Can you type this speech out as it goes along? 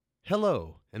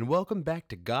Hello, and welcome back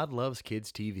to God Loves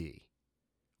Kids TV.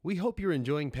 We hope you're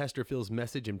enjoying Pastor Phil's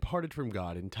message imparted from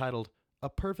God entitled, A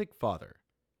Perfect Father.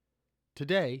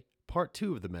 Today, part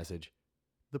 2 of the message,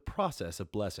 The Process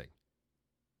of Blessing.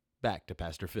 Back to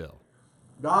Pastor Phil.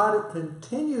 God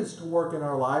continues to work in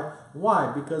our life.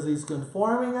 Why? Because He's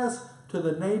conforming us to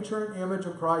the nature and image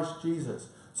of Christ Jesus.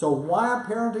 So why a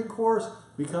parenting course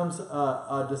becomes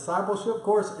a discipleship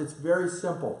course? It's very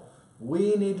simple.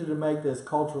 We needed to make this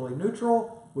culturally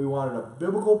neutral. We wanted a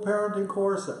biblical parenting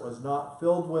course that was not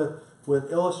filled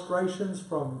with illustrations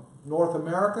from North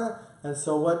America. And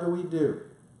so what do?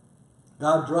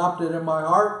 God dropped it in my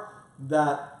heart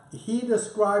that He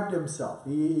described Himself.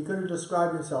 He could have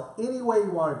described Himself any way He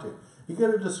wanted to. He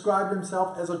could have described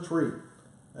Himself as a tree.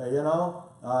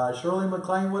 Shirley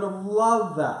MacLaine would have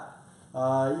loved that.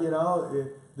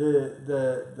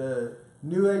 The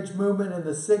New Age movement in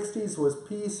the 60s was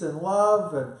peace and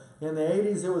love, and in the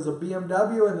 80s it was a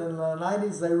BMW, and in the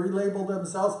 90s they relabeled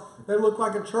themselves. They looked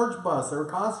like a church bus. They were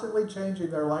constantly changing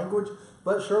their language,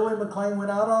 but Shirley MacLaine went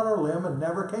out on her limb and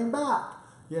never came back,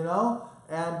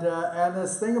 And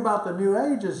this thing about the New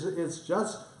Age is it's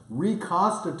just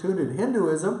reconstituted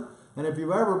Hinduism. And if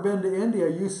you've ever been to India,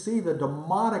 you see the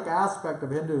demonic aspect of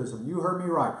Hinduism. You heard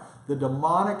me right. The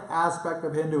demonic aspect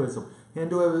of Hinduism.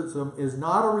 Hinduism is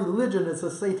not a religion, it's a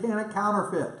satanic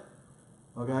counterfeit.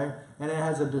 Okay? And it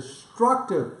has a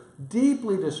destructive,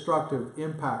 deeply destructive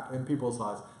impact in people's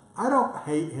lives. I don't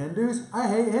hate Hindus, I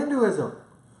hate Hinduism.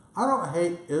 I don't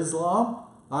hate Islam.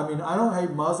 I don't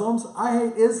hate Muslims, I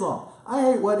hate Islam. I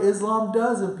hate what Islam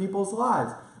does in people's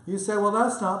lives. You say, well,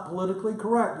 that's not politically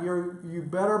correct. You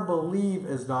better believe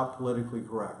it's not politically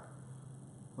correct.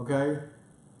 Okay?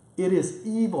 It is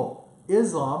evil.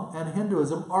 Islam and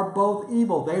Hinduism are both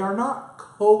evil. They are not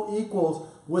co-equals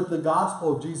with the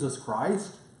gospel of Jesus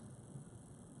Christ.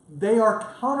 They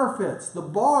are counterfeits. The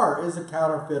bar is a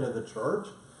counterfeit of the church.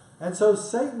 And so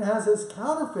Satan has his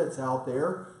counterfeits out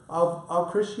there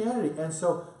of Christianity. And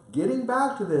so getting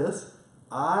back to this,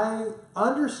 I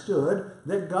understood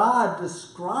that God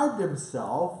described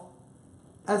Himself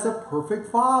as a perfect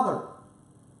Father.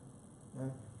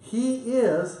 Okay? He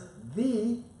is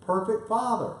the perfect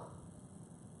Father.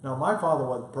 Now, my father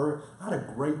wasn't perfect. I had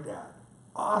a great dad,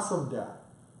 awesome dad.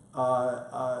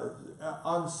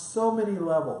 On so many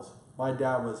levels, my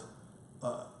dad was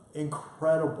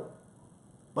incredible.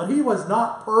 But he was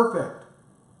not perfect.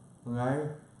 Okay?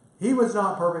 He was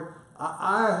not perfect.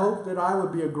 I hope that I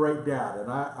would be a great dad,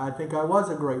 and I think I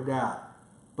was a great dad.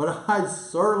 But I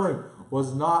certainly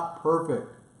was not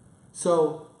perfect.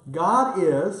 So God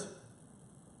is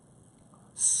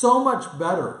so much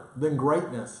better than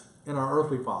greatness in our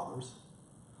earthly fathers.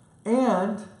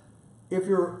 And if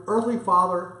your earthly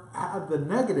father had the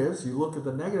negatives, you look at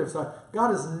the negative side,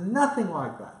 God is nothing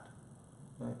like that.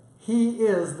 Okay? He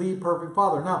is the perfect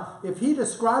Father. Now, if He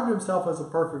described Himself as a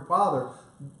perfect Father,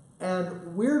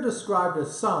 and we're described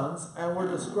as sons, and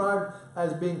we're described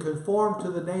as being conformed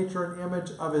to the nature and image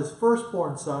of His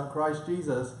firstborn Son, Christ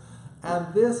Jesus,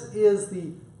 and this is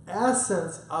the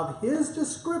essence of His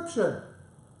description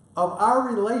of our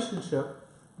relationship,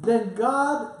 then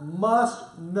God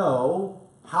must know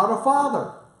how to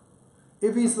father.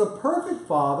 If He's the perfect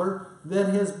Father,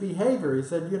 then His behavior, He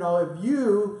said, if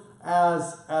you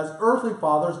as earthly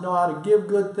fathers know how to give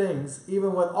good things,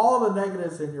 even with all the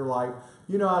negatives in your life,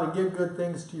 you know how to give good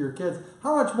things to your kids,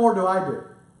 how much more do I do?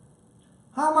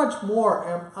 How much more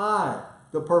am I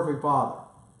the perfect Father?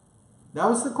 That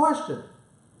was the question.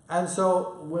 And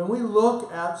so when we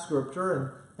look at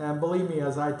Scripture, and believe me,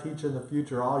 as I teach in the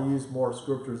future, I'll use more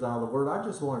scriptures out of the Word. I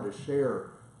just wanted to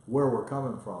share where we're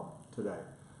coming from today.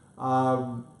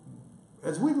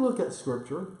 As we look at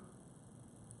Scripture,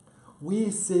 we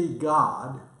see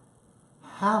God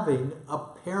having a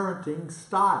parenting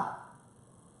style.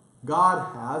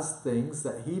 God has things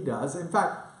that He does. In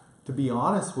fact, to be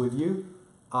honest with you,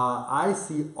 I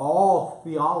see all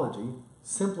theology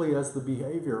simply as the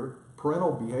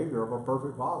parental behavior of a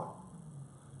perfect father.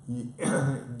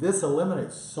 This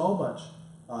eliminates so much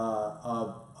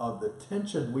of the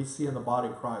tension we see in the body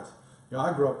of Christ.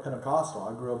 I grew up Pentecostal.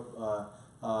 I grew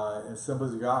up in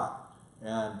Assemblies of God.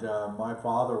 And my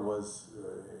father was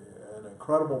an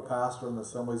incredible pastor in the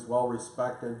Assemblies, well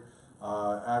respected.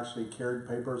 Actually carried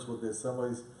papers with the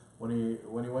Assemblies when he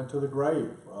went to the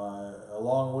grave,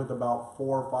 along with about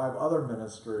 4 or 5 other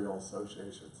ministerial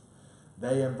associations.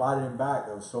 They invited him back.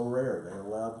 That was so rare. They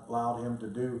allowed him to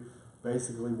do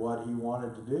basically what he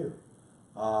wanted to do.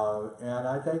 And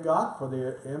I thank God for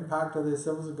the impact of the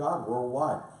Assemblies of God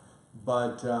worldwide.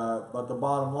 But the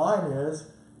bottom line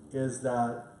is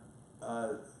that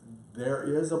there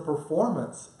is a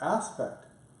performance aspect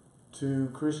to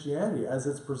Christianity as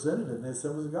it's presented in the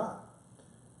Assemblies of God.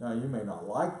 Now, you may not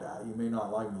like that. You may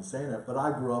not like me saying it, but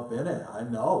I grew up in it. I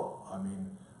know. I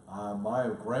mean, my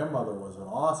grandmother was an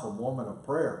awesome woman of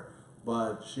prayer,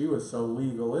 but she was so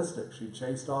legalistic. She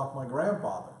chased off my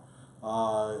grandfather.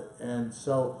 And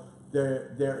so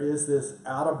there is this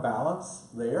out of balance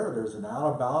there. There's an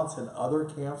out of balance in other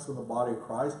camps of the body of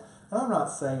Christ. And I'm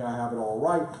not saying I have it all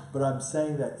right, but I'm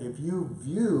saying that if you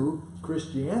view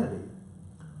Christianity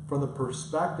from the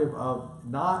perspective of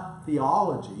not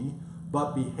theology,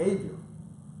 but behavior,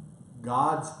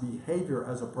 God's behavior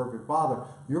as a perfect Father,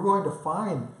 you're going to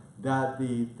find that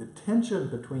the tension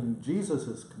between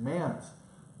Jesus' commands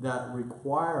that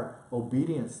require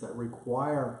obedience, that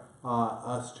require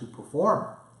us to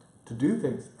perform, to do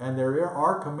things, and there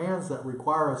are commands that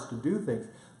require us to do things.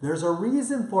 There's a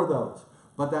reason for those,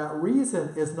 but that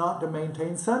reason is not to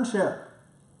maintain sonship.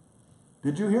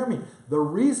 Did you hear me? The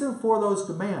reason for those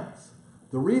demands,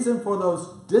 the reason for those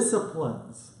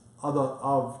disciplines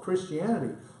of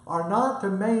Christianity are not to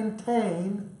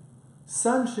maintain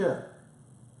sonship.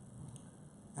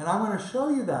 And I'm going to show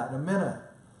you that in a minute.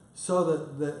 So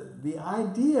that the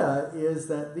idea is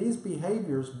that these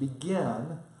behaviors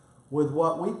begin with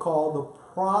what we call the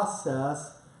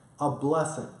process of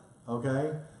blessing.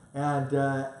 Okay?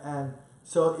 And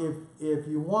so if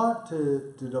you want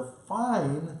to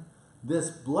define this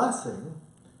blessing,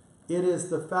 it is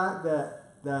the fact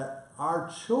that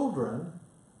our children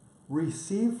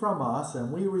receive from us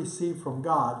and we receive from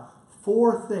God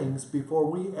 4 things before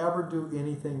we ever do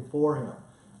anything for Him.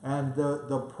 And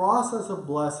the process of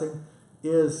blessing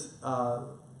is,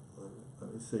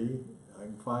 let me see, I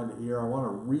can find it here. I want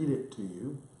to read it to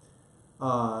you.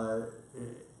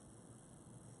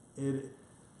 It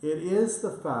is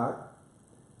the fact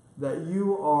that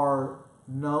you are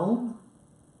known,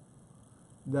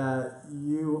 that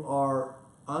you are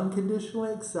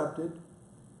unconditionally accepted,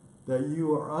 that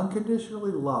you are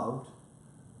unconditionally loved,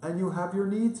 and you have your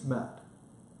needs met,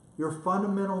 your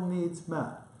fundamental needs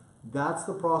met. That's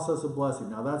the process of blessing.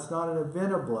 Now, that's not an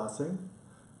event of blessing,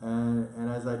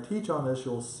 and as I teach on this,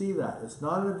 you'll see that. It's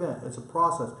not an event, it's a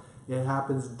process. It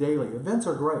happens daily. Events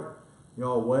are great. You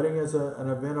know, a wedding is an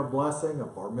event of blessing, a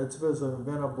bar mitzvah is an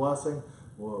event of blessing.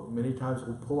 Well, many times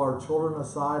we'll pull our children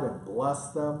aside and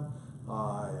bless them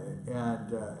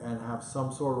and have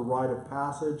some sort of rite of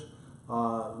passage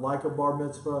like a bar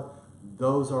mitzvah.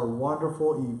 Those are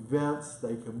wonderful events.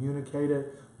 They communicate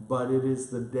it, but it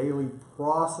is the daily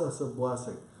process of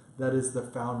blessing that is the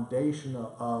foundation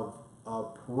of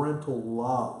parental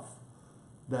love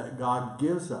that God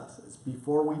gives us. It's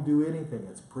before we do anything.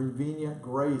 It's prevenient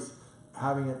grace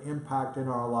having an impact in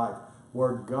our life,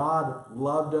 where God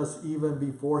loved us even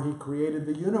before He created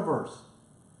the universe.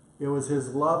 It was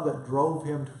His love that drove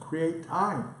Him to create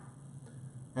time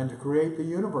and to create the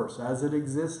universe as it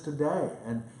exists today.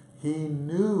 And He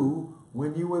knew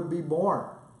when you would be born.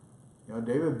 You know,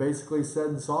 David basically said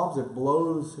in Psalms, it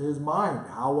blows his mind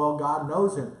how well God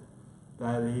knows him.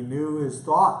 That He knew his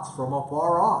thoughts from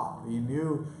afar off. He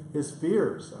knew his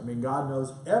fears. I mean, God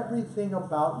knows everything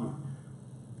about you.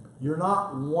 You're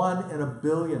not 1 in a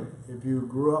billion if you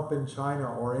grew up in China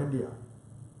or India.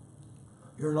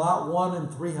 You're not 1 in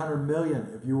 300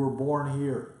 million if you were born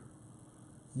here.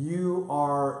 You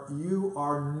are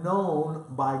known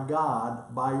by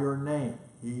God by your name.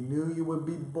 He knew you would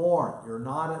be born. You're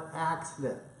not an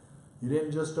accident. You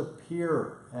didn't just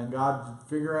appear and God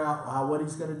figure out what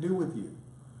He's going to do with you.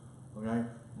 Okay?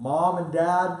 Mom and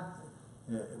dad,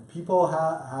 people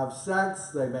have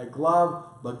sex, they make love,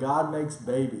 but God makes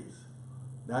babies.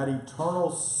 That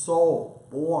eternal soul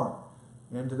born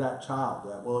into that child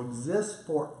that will exist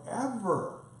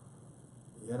forever,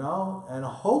 you know, and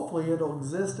hopefully it'll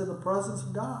exist in the presence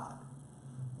of God.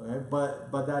 Okay?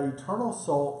 But that eternal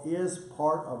soul is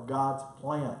part of God's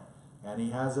plan, and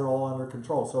He has it all under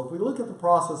control. So if we look at the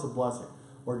process of blessing,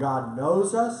 where God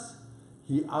knows us,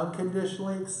 He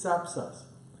unconditionally accepts us,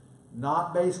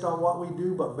 not based on what we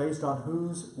do, but based on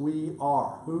whose we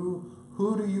are. Who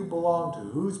do you belong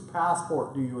to? Whose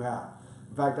passport do you have?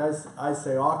 In fact, I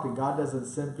say often, God doesn't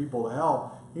send people to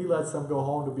hell. He lets them go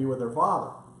home to be with their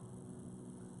Father.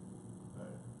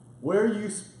 Where you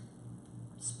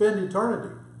spend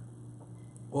eternity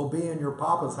will be in your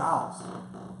Papa's house.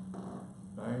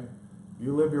 Okay?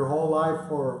 You live your whole life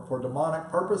for demonic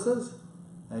purposes,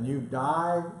 and you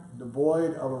die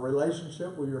devoid of a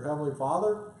relationship with your Heavenly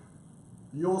Father,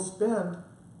 you'll spend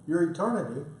your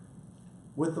eternity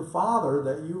with the Father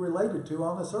that you related to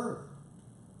on this earth.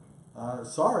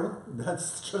 Sorry,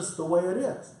 that's just the way it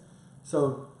is.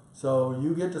 So So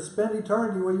you get to spend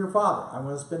eternity with your Father. I'm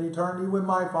going to spend eternity with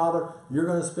my Father. You're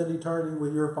going to spend eternity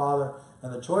with your Father.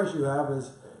 And the choice you have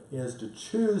is to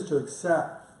choose to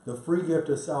accept the free gift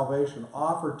of salvation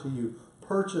offered to you,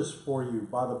 purchased for you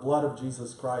by the blood of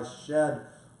Jesus Christ, shed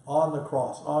on the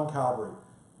cross, on Calvary,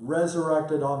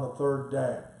 resurrected on the third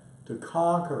day to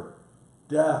conquer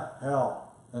death,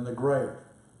 hell, and the grave.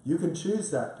 You can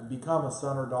choose that to become a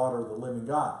son or daughter of the living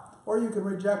God, or you can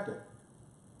reject it.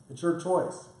 It's your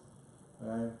choice.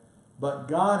 Right? But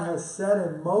God has set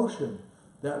in motion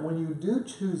that when you do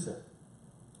choose it,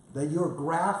 that you're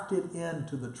grafted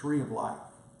into the tree of life,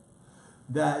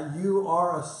 that you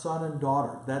are a son and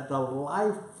daughter, that the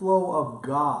life flow of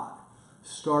God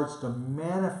starts to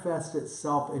manifest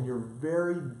itself in your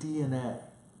very DNA,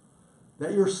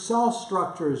 that your cell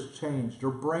structure has changed,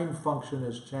 your brain function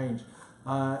has changed.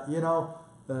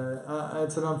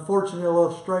 It's an unfortunate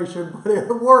illustration, but it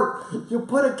worked. You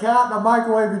put a cat in a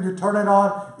microwave and you turn it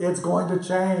on, it's going to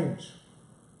change.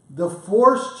 The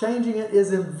force changing it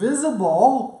is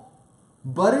invisible,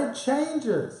 but it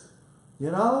changes. My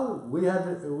dad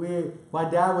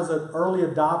was an early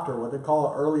adopter, what they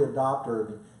call an early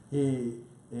adopter.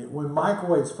 When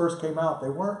microwaves first came out, they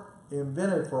weren't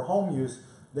invented for home use.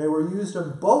 They were used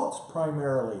in boats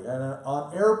primarily and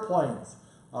on airplanes.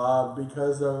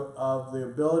 Because of the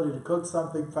ability to cook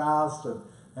something fast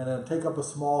and take up a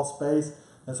small space.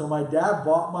 And so my dad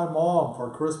bought my mom for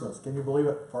Christmas. Can you believe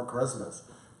it? For Christmas.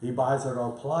 He buys her an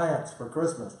appliance for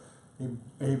Christmas.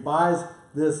 He buys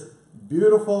this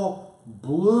beautiful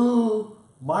blue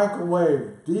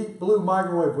microwave, deep blue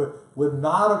microwave with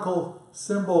nautical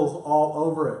symbols all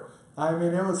over it. I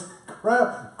mean, it was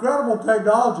incredible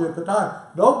technology at the time.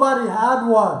 Nobody had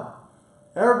one.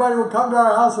 Everybody would come to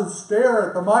our house and stare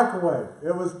at the microwave.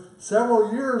 It was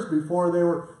several years before they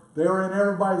were in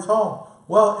everybody's home.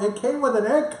 Well, it came with an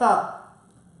egg cup.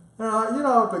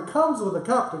 If it comes with a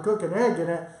cup to cook an egg in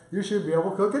it, you should be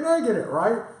able to cook an egg in it,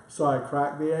 right? So I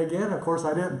cracked the egg in. Of course,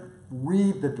 I didn't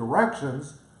read the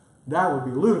directions. That would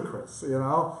be ludicrous, And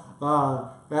so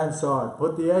I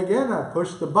put the egg in. I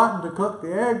pushed the button to cook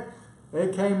the egg.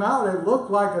 It came out. It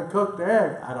looked like a cooked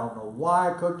egg. I don't know why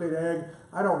I cooked an egg.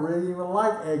 I don't really even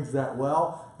like eggs that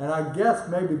well. And I guess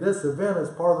maybe this event is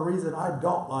part of the reason I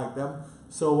don't like them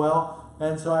so well.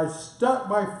 And so I stuck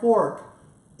my fork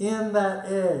in that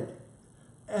egg.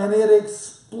 And it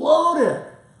exploded.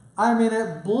 I mean,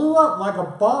 it blew up like a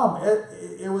bomb.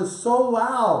 It was so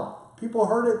loud. People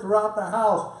heard it throughout the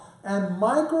house. And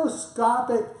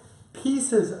microscopic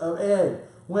pieces of egg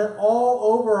went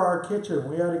all over our kitchen.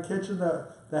 We had a kitchen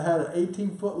that had an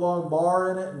 18-foot long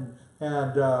bar in it,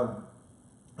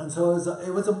 and so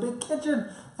it was a big kitchen,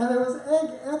 and there was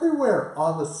egg everywhere,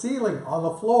 on the ceiling, on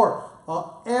the floor,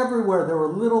 everywhere. There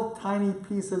were little tiny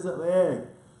pieces of egg.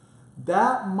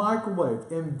 That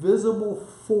microwave, invisible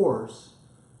force,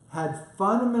 had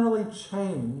fundamentally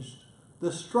changed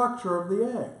the structure of the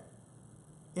egg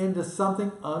into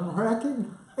something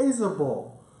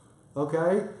unrecognizable.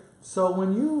 Okay? So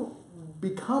when you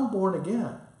become born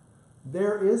again,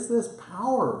 there is this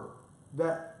power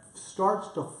that starts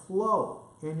to flow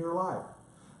in your life.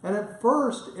 And at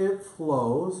first it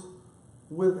flows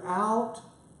without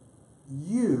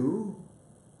you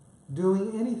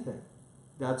doing anything.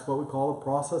 That's what we call a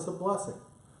process of blessing.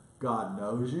 God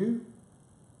knows you.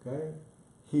 Okay?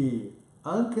 He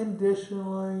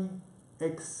unconditionally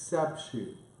accepts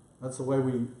you. That's the way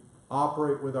we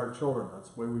operate with our children. That's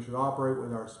the way we should operate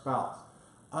with our spouse.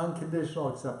 Unconditional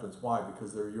acceptance. Why?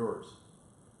 Because they're yours.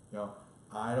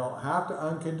 I don't have to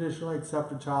unconditionally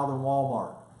accept a child in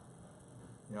Walmart.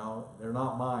 They're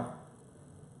not mine.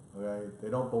 Okay? They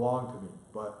don't belong to me.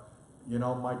 But,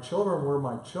 my children were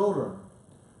my children,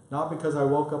 not because I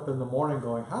woke up in the morning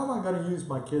going, how am I going to use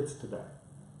my kids today?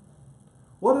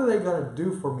 What are they going to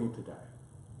do for me today?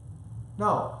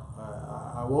 No.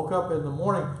 I woke up in the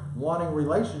morning wanting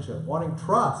relationship, wanting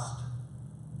trust,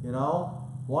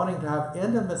 wanting to have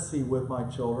intimacy with my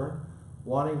children,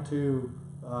 wanting to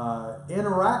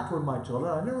interact with my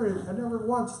children. I never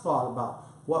once thought about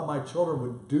what my children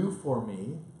would do for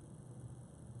me.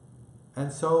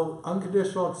 And so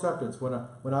unconditional acceptance, when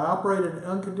I operate in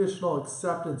unconditional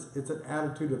acceptance, it's an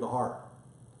attitude of the heart.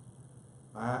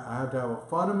 I have to have a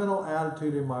fundamental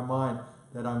attitude in my mind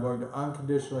that I'm going to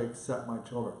unconditionally accept my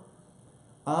children.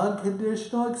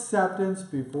 Unconditional acceptance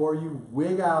before you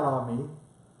wig out on me,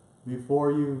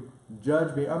 before you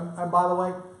judge me. And by the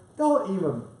way, don't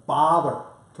even bother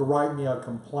to write me a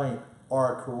complaint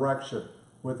or a correction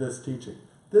with this teaching.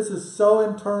 This is so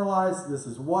internalized. This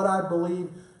is what I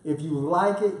believe. If you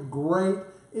like it, great.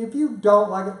 If you don't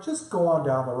like it, just go on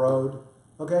down the road.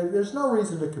 Okay, there's no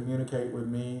reason to communicate with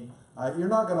me. You're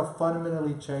not going to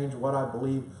fundamentally change what I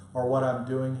believe or what I'm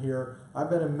doing here. I've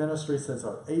been in ministry since I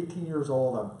was 18 years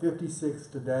old. I'm 56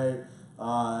 today.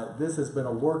 This has been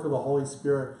a work of the Holy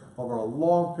Spirit over a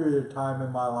long period of time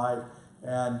in my life.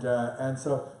 And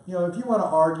so, if you want to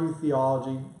argue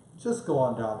theology, just go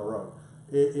on down the road.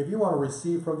 If you want to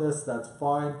receive from this, that's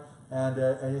fine. And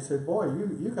you say, boy,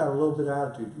 you got a little bit of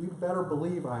attitude. You better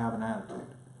believe I have an attitude.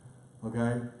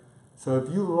 Okay? So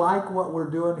if you like what we're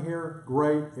doing here,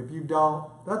 great. If you don't,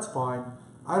 that's fine.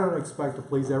 I don't expect to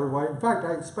please everybody. In fact,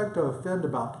 I expect to offend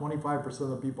about 25% of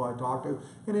the people I talk to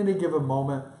in any given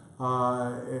moment.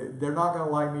 They're not going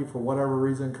to like me for whatever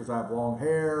reason, because I have long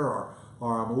hair or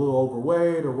I'm a little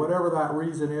overweight or whatever that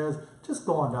reason is. Just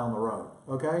go on down the road,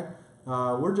 okay?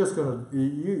 We're just going to,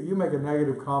 you make a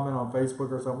negative comment on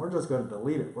Facebook or something, we're just going to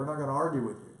delete it. We're not going to argue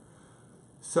with you.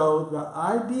 So the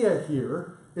idea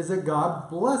here is that God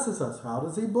blesses us. How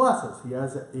does he bless us? He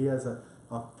has a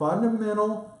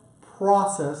fundamental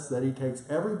process that he takes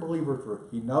every believer through.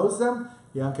 He knows them.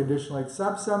 He unconditionally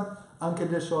accepts them.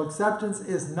 Unconditional acceptance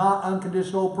is not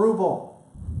unconditional approval.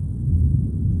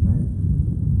 Okay?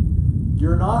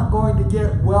 You're not going to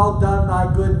get well done,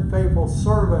 thy good and faithful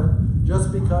servant,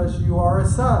 just because you are a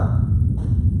son.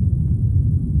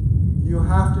 You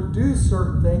have to do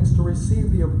certain things to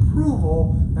receive the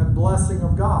approval and blessing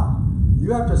of God.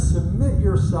 You have to submit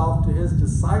yourself to his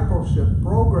discipleship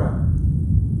program.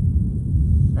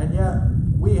 And yet,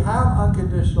 we have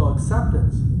unconditional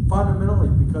acceptance fundamentally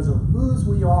because of whose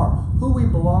we are, who we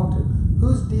belong to,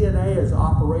 whose DNA is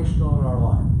operational in our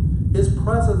life. His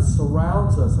presence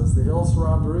surrounds us as the hills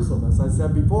surround Jerusalem, as I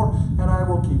said before, and I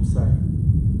will keep saying.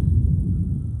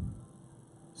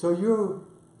 So you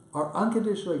are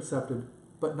unconditionally accepted,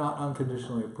 but not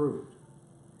unconditionally approved.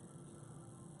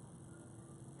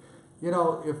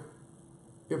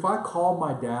 If I called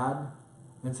my dad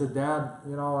and said, Dad,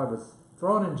 I was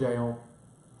thrown in jail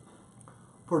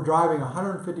for driving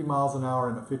 150 miles an hour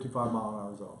in a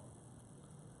 55-mile-an-hour zone.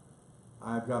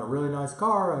 I've got a really nice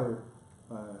car.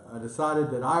 I decided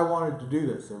that I wanted to do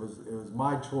this. It was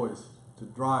my choice to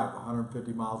drive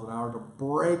 150 miles an hour to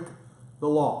break the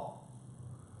law.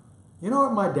 You know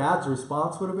what my dad's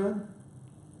response would have been?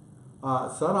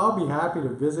 Son, I'll be happy to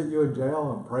visit you in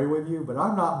jail and pray with you, but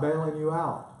I'm not bailing you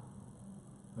out.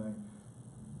 Okay?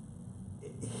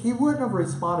 He wouldn't have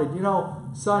responded,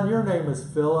 son, your name is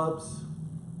Phillips.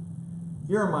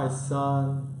 You're my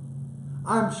son.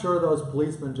 I'm sure those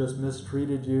policemen just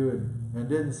mistreated you and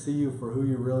didn't see you for who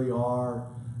you really are.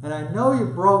 And I know you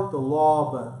broke the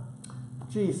law, but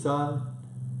gee, son,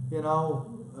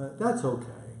 that's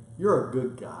okay. You're a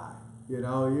good guy.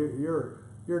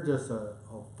 You're just a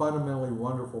fundamentally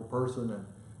wonderful person,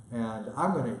 and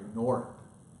I'm going to ignore it.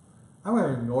 I'm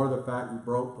going to ignore the fact you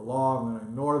broke the law. I'm going to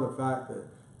ignore the fact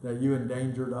that you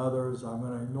endangered others. I'm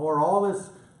going to ignore all this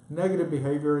negative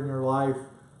behavior in your life.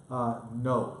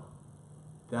 No,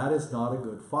 that is not a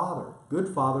good father.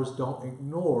 Good fathers don't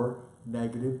ignore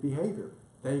negative behavior.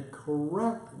 They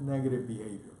correct negative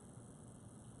behavior.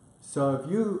 So if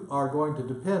you are going to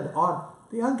depend on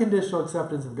the unconditional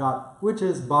acceptance of God, which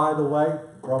is, by the way,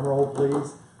 drum roll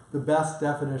please, the best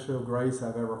definition of grace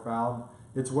I've ever found.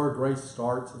 It's where grace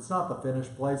starts. It's not the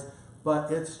finished place,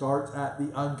 but it starts at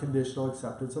the unconditional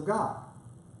acceptance of God.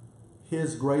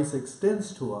 His grace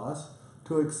extends to us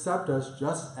to accept us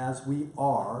just as we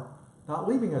are, not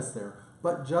leaving us there,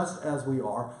 but just as we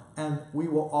are, and we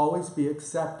will always be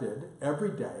accepted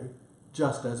every day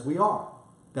just as we are.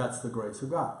 That's the grace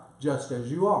of God, just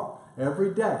as you are.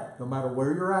 Every day, no matter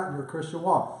where you're at in your Christian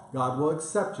walk, God will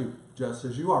accept you just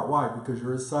as you are. Why? Because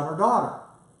you're his son or daughter.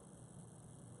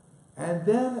 And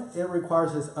then it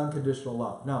requires his unconditional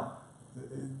love. Now,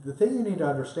 the thing you need to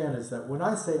understand is that when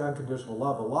I say unconditional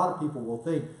love, a lot of people will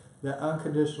think that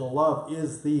unconditional love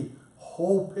is the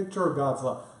whole picture of God's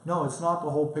love. No, it's not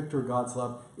the whole picture of God's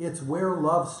love. It's where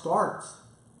love starts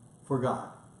for God,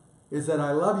 is that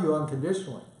I love you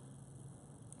unconditionally.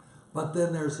 But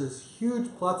then there's this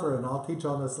huge plethora, and I'll teach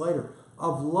on this later,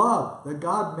 of love that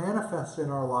God manifests in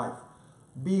our life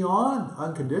beyond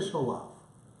unconditional love.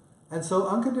 And so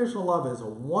unconditional love is a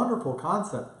wonderful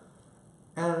concept.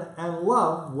 And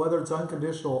love, whether it's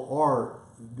unconditional or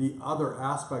the other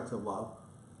aspects of love,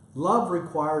 love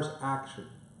requires action.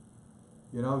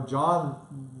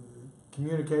 John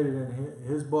communicated in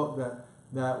his book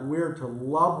that we're to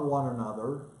love one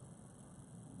another,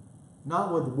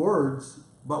 not with words,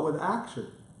 but with action.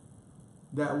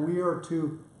 That we are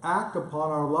to act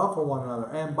upon our love for one another.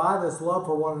 And by this love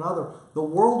for one another, the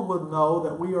world would know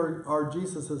that we are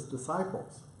Jesus'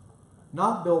 disciples.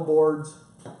 Not billboards,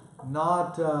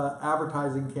 not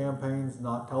advertising campaigns,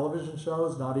 not television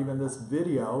shows, not even this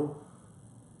video,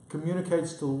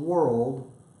 communicates to the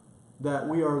world that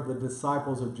we are the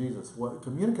disciples of Jesus. What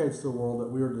communicates to the world that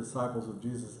we are disciples of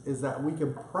Jesus is that we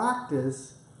can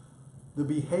practice the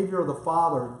behavior of the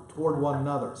Father toward one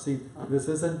another. See, this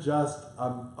isn't just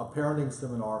a parenting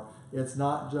seminar. It's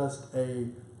not just a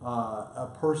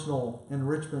personal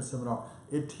enrichment seminar.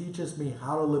 It teaches me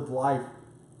how to live life,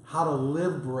 how to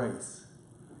live grace.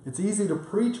 It's easy to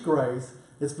preach grace.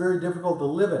 It's very difficult to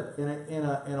live it in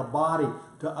a body,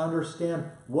 to understand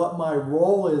what my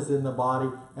role is in the body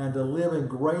and to live in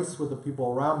grace with the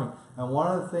people around me. And one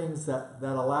of the things that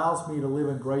allows me to live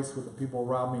in grace with the people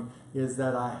around me is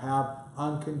that I have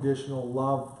unconditional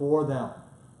love for them,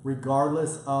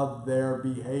 regardless of their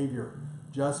behavior,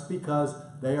 just because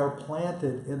they are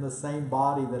planted in the same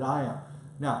body that I am.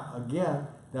 Now, again,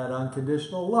 that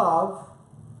unconditional love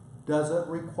doesn't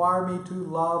require me to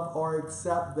love or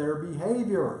accept their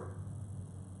behavior.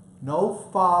 No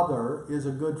father is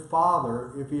a good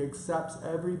father if he accepts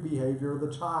every behavior of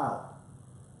the child.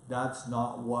 That's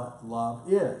not what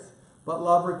love is. But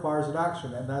love requires an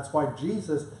action, and that's why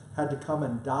Jesus had to come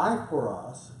and die for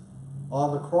us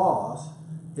on the cross,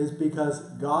 is because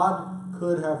God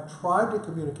could have tried to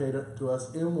communicate it to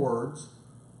us in words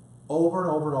over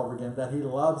and over and over again that he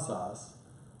loves us,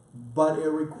 but it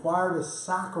required a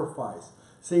sacrifice.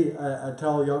 See, I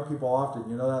tell young people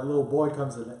often, that little boy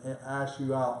comes and asks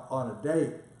you out on a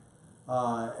date,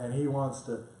 and he wants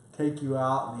to take you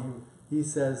out, and he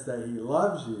says that he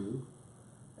loves you,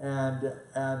 and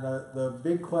the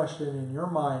big question in your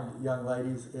mind, young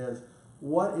ladies, is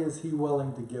what is he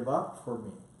willing to give up for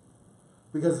me?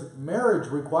 Because marriage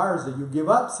requires that you give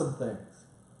up some things.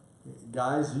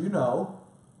 Guys, we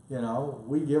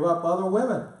give up other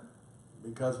women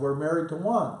because we're married to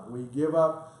one. We give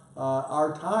up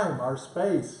our time, our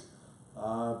space.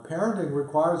 Parenting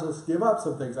requires us to give up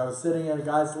some things. I was sitting in a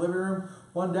guy's living room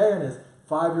one day, and his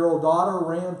 5-year-old daughter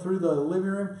ran through the living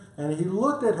room, and he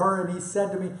looked at her and he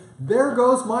said to me, "There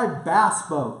goes my bass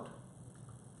boat."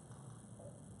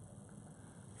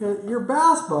 Your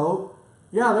bass boat?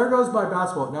 Yeah, there goes my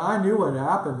bass boat. Now, I knew what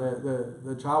happened.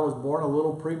 The child was born a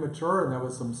little premature, and there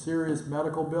was some serious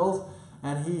medical bills,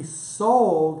 and he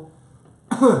sold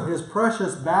his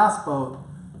precious bass boat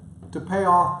to pay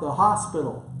off the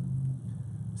hospital.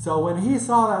 So when he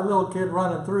saw that little kid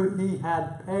running through, he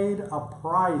had paid a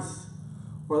price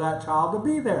for that child to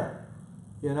be there.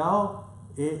 He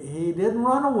didn't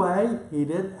run away. He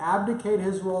didn't abdicate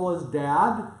his role as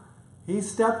dad. He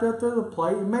stepped up to the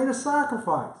plate and made a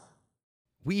sacrifice.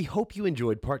 We hope you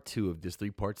enjoyed part 2 of this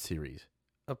 3-part series,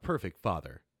 A Perfect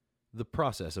Father, The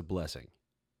Process of Blessing.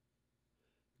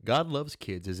 God Loves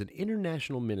Kids is an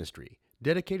international ministry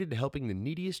dedicated to helping the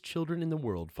neediest children in the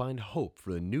world find hope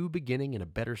for a new beginning and a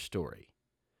better story.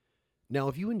 Now,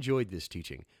 if you enjoyed this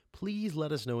teaching, please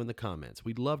let us know in the comments.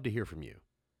 We'd love to hear from you.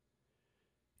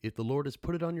 If the Lord has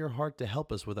put it on your heart to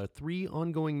help us with our 3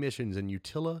 ongoing missions in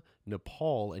Utila,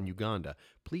 Nepal, and Uganda,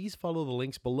 please follow the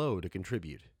links below to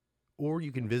contribute. Or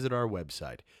you can visit our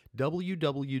website,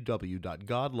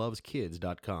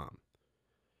 www.godloveskids.com.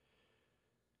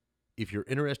 If you're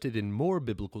interested in more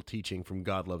biblical teaching from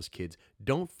God Loves Kids,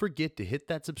 don't forget to hit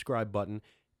that subscribe button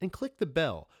and click the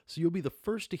bell so you'll be the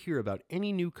first to hear about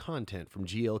any new content from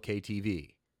GLK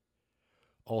TV.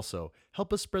 Also,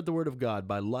 help us spread the word of God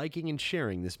by liking and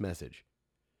sharing this message.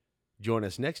 Join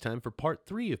us next time for part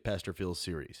 3 of Pastor Phil's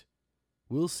series.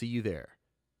 We'll see you there.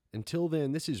 Until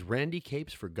then, this is Randy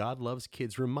Capes for God Loves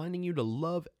Kids reminding you to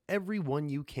love everyone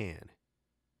you can.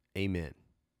 Amen.